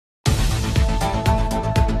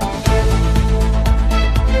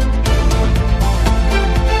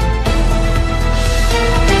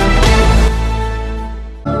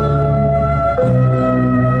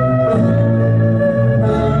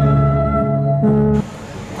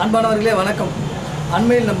அன்பானவர்களே வணக்கம்.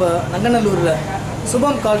 அண்மையில் நம்ம நங்கநல்லூரில்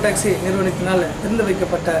சுபம் கால் டாக்ஸி நிறுவனத்தினால் திறந்து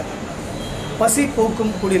வைக்கப்பட்ட பசி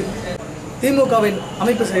போக்கும் குடில் திமுகவின்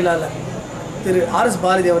அமைப்பு செயலாளர் திரு RS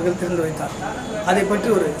பாரதி அவர்கள் திறந்து வைத்தார். அதை பற்றி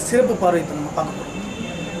ஒரு சிறப்பு பார்வை நம்ம பார்க்க போகிறோம்.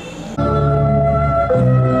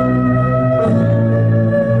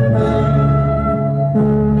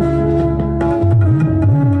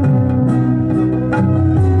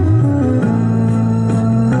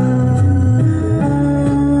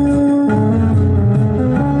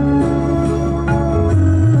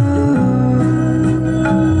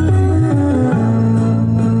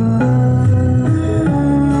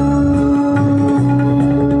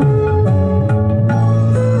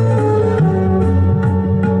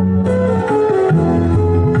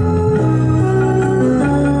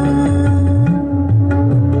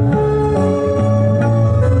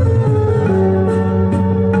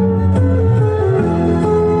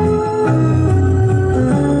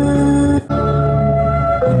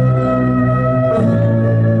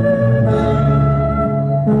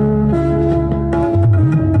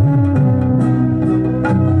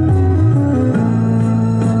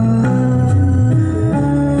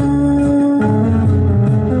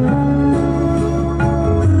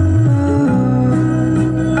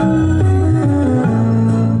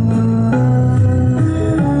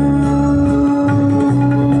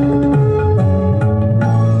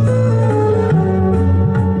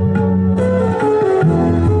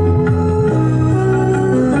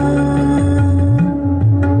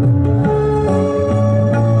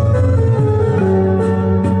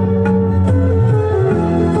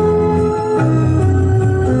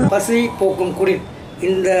 பசி போக்கும் குடில்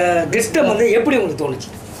இந்த டிஸ்டம் வந்து எப்படி உங்களுக்கு தோணுச்சு?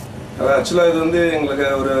 ஆக்சுவலாக இது வந்து எங்களுக்கு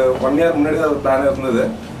ஒரு 1 இயர் முன்னாடி தான் ஒரு பிளான் இருந்தது.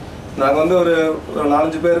 நாங்கள் வந்து ஒரு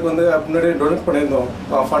 4-5 பேருக்கு வந்து முன்னாடி டொனேட் பண்ணியிருந்தோம்.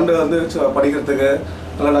 ஃபண்டு வந்து படிக்கிறதுக்கு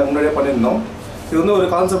எல்லாம் நாங்கள் முன்னாடியே பண்ணியிருந்தோம். இது வந்து ஒரு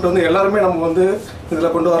கான்செப்ட் வந்து எல்லாருமே நம்ம வந்து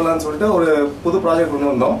இதில் கொண்டு வரலான்னு சொல்லிட்டு ஒரு புது ப்ராஜெக்ட்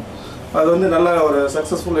கொண்டு வந்தோம். அது வந்து நல்ல ஒரு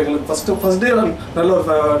சக்ஸஸ்ஃபுல். எங்களுக்கு ஃபஸ்ட் டே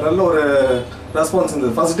நல்ல ஒரு ரெஸ்பான்ஸ்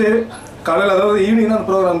இருந்தது. ஃபஸ்ட் டே காலையில், அதாவது ஈவினிங் தான்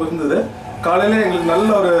ப்ரோக்ராம் இருந்தது. காலையிலே எங்களுக்கு நல்ல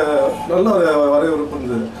ஒரு வரவேற்பு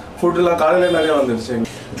இருந்தது. ஃபுட்டுலாம் காலையிலே நிறையா வந்துடுச்சு.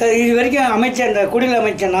 இது வரைக்கும் அமைச்ச இந்த குடில்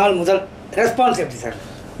அமைச்ச நாள் முதல் ரெஸ்பான்ஸ் எப்படி சார்?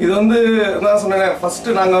 இது வந்து நான் சொன்னேன்,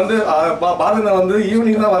 ஃபஸ்ட்டு நாங்கள் வந்து பாரதினா வந்து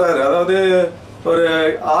ஈவினிங் தான் வராரு. அதாவது ஒரு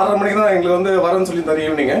 6:30 மணிக்கு தான் எங்களுக்கு வந்து வரேன்னு சொல்லியிருந்தாரு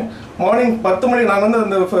ஈவினிங்கு. மார்னிங் 10 மணி நாங்கள் வந்து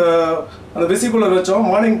அந்த விசிகுலர் வச்சோம்.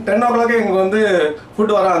 மார்னிங் 10 o'clock எங்களுக்கு வந்து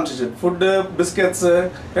ஃபுட்டு வர ஆரம்பிச்சிச்சு. ஃபுட்டு, பிஸ்கெட்ஸு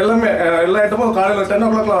எல்லாமே எல்லா ஐட்டமும் காலையில் 10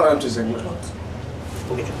 o'clock வர ஆரம்பிச்சிச்சு எங்களுக்கு.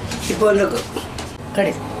 இப்போ இந்த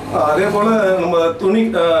கடை அதே போல் நம்ம துணி,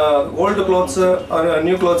 ஓல்டு க்ளோத்ஸு,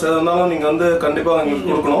 நியூ க்ளோத்ஸ் எது இருந்தாலும் நீங்கள் வந்து கண்டிப்பாக எங்களுக்கு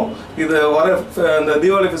கொடுக்கணும். இது வர இந்த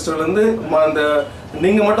தீபாவளி ஃபெஸ்டிவல்லேருந்து அந்த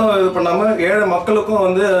நீங்கள் மட்டும் இது பண்ணாமல் ஏழை மக்களுக்கும்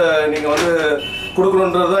வந்து நீங்கள் வந்து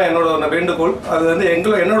கொடுக்கணுன்றது தான் என்னோட வேண்டுகோள். அது வந்து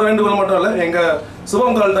என்னோட வேண்டுகோள் மட்டும் இல்லை, எங்கள்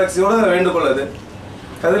சுபம் கால் டாக்ஸியோட வேண்டுகோள் அது.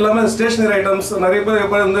 அது இல்லாமல் ஸ்டேஷ்னரி ஐட்டம்ஸ் நிறைய பேர்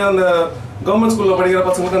இப்போ வந்து அந்த கவர்மெண்ட் ஸ்கூலில் படிக்கிற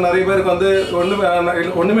பசங்களுக்கு நிறைய பேருக்கு வந்து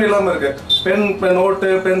ஒன்றுமே இல்லாமல் இருக்குது. பென், நோட்டு,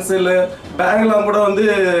 பென்சிலு, பேக்லாம் கூட வந்து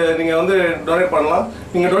நீங்கள் வந்து டொனேட் பண்ணலாம்.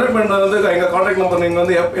 நீங்கள் டொனேட் பண்ணுறது வந்து எங்கள் கான்டாக்ட் நம்பர் நீங்கள்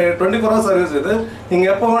வந்து 24 hours சர்வீஸ் இது.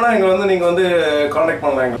 நீங்கள் எப்போ வேணால் நீங்கள் வந்து கான்டாக்ட்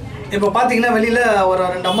பண்ணலாம். எங்கள் இப்போ பார்த்தீங்கன்னா வெளியில் ஒரு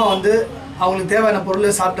 2 அம்மா வந்து அவங்களுக்கு தேவையான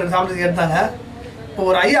பொருள் சாப்பிட்றதுக்கு எடுத்தாங்க. இப்போ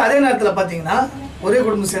ஒரு ஐயா அதே நேரத்தில் பார்த்தீங்கன்னா ஒரே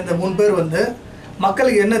குடும்பம் சேர்ந்த 3 பேர் வந்து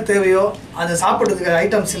மக்களுக்கு என்ன தேவையோ அதை சாப்பிட்றதுக்கு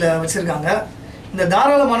ஐட்டம்ஸில் வச்சுருக்காங்க. இந்த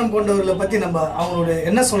தாராள மனம் கொண்டவர்களை பற்றி நம்ம அவங்களோட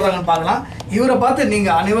என்ன சொல்கிறாங்கன்னு பார்க்கலாம். இவரை பார்த்து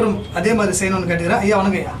நீங்கள் அனைவரும் அதே மாதிரி செய்யணும்னு கேட்டுக்கிறேன். ஐயா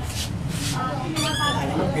வணக்கம்.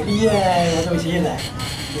 ஐயா பெரிய உதவி செய்யலை.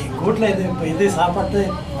 எங்கள் வீட்டில் இது சாப்பாட்டு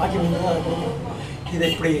பாக்கி வந்து அதை கொடுக்கணும். இது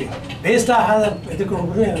இப்படி வேஸ்ட் ஆகாத இது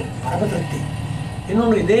கொடுக்குறது பரம திருப்தி.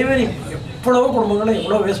 இன்னொன்று இதேமாரி எவ்வளவோ குடும்பங்களும்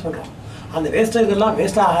எவ்வளோ வேஸ்ட் பண்ணுறோம். அந்த வேஸ்ட்டு இதெல்லாம்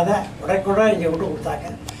வேஸ்ட் ஆகாத உடனே இங்கே விட்டு கொடுத்தாங்க.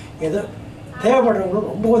 ஏதோ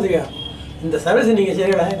தேவைப்படுறவங்களும் ரொம்ப உதவியாக இருக்கும். இந்த சர்வீஸ் நீங்கள்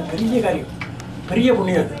செய்யலை, இது பெரிய காரியம், பெரிய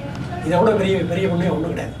புண்ணியம். அது இதை விட பெரிய புண்ணியம்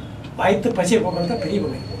ஒன்றும் கிடையாது. வயிற்று பசியை போக்குறது தான் பெரிய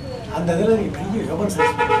புண்ணியம். அந்த இதில் நீங்கள் பெரிய ஹியூமன்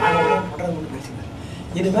சர்வீஸ் பண்ணுறது ஒன்றும் பிரச்சனை இல்லை.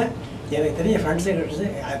 இனிமேல் எனக்கு தெரிய ஃப்ரெண்ட்ஸ் கிட்ட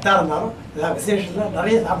எதாக இருந்தாலும் எல்லாம் விசேஷத்தில்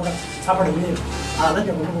நிறைய சாப்பாடு முடியும். அதெல்லாம்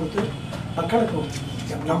கொண்டு கொடுத்து மக்களுக்கு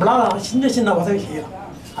நம்மளால் சின்ன உதவி செய்யலாம்.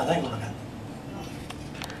 அதுதான் எங்களோட.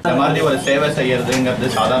 இந்த மாதிரி ஒரு சேவை செய்யறதுங்கிறது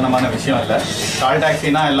சாதாரணமான விஷயம் இல்லை. கால்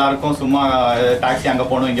டாக்ஸினா எல்லாருக்கும் சும்மா டாக்ஸி அங்கே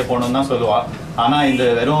போகணும் இங்கே போகணுன்னு தான் சொல்லுவாள். ஆனால் இந்த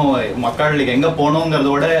வெறும் மக்களுக்கு எங்கே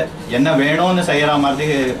போகணுங்கிறதோட என்ன வேணும்னு செய்கிற மாதிரி,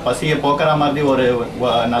 பசியை போக்குற மாதிரி ஒரு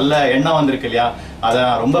நல்ல எண்ணம் வந்திருக்கு இல்லையா, அதை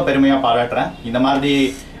நான் ரொம்ப பெருமையாக பாராட்டுறேன். இந்த மாதிரி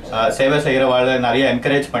சேவை செய்கிறவாளை நிறைய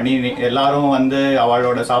என்கரேஜ் பண்ணி எல்லாரும் வந்து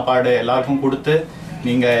அவளோட சாப்பாடு எல்லாருக்கும் கொடுத்து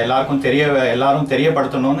நீங்கள் எல்லாரும்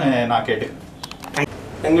தெரியப்படுத்தணும்னு நான் கேட்டுக்கிறேன்.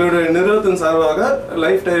 எங்களுடைய நிறுவனத்தின் சார்பாக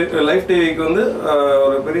லைஃப் டிவிக்கு வந்து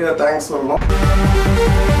ஒரு பெரிய தேங்க்ஸ் சொல்லணும்.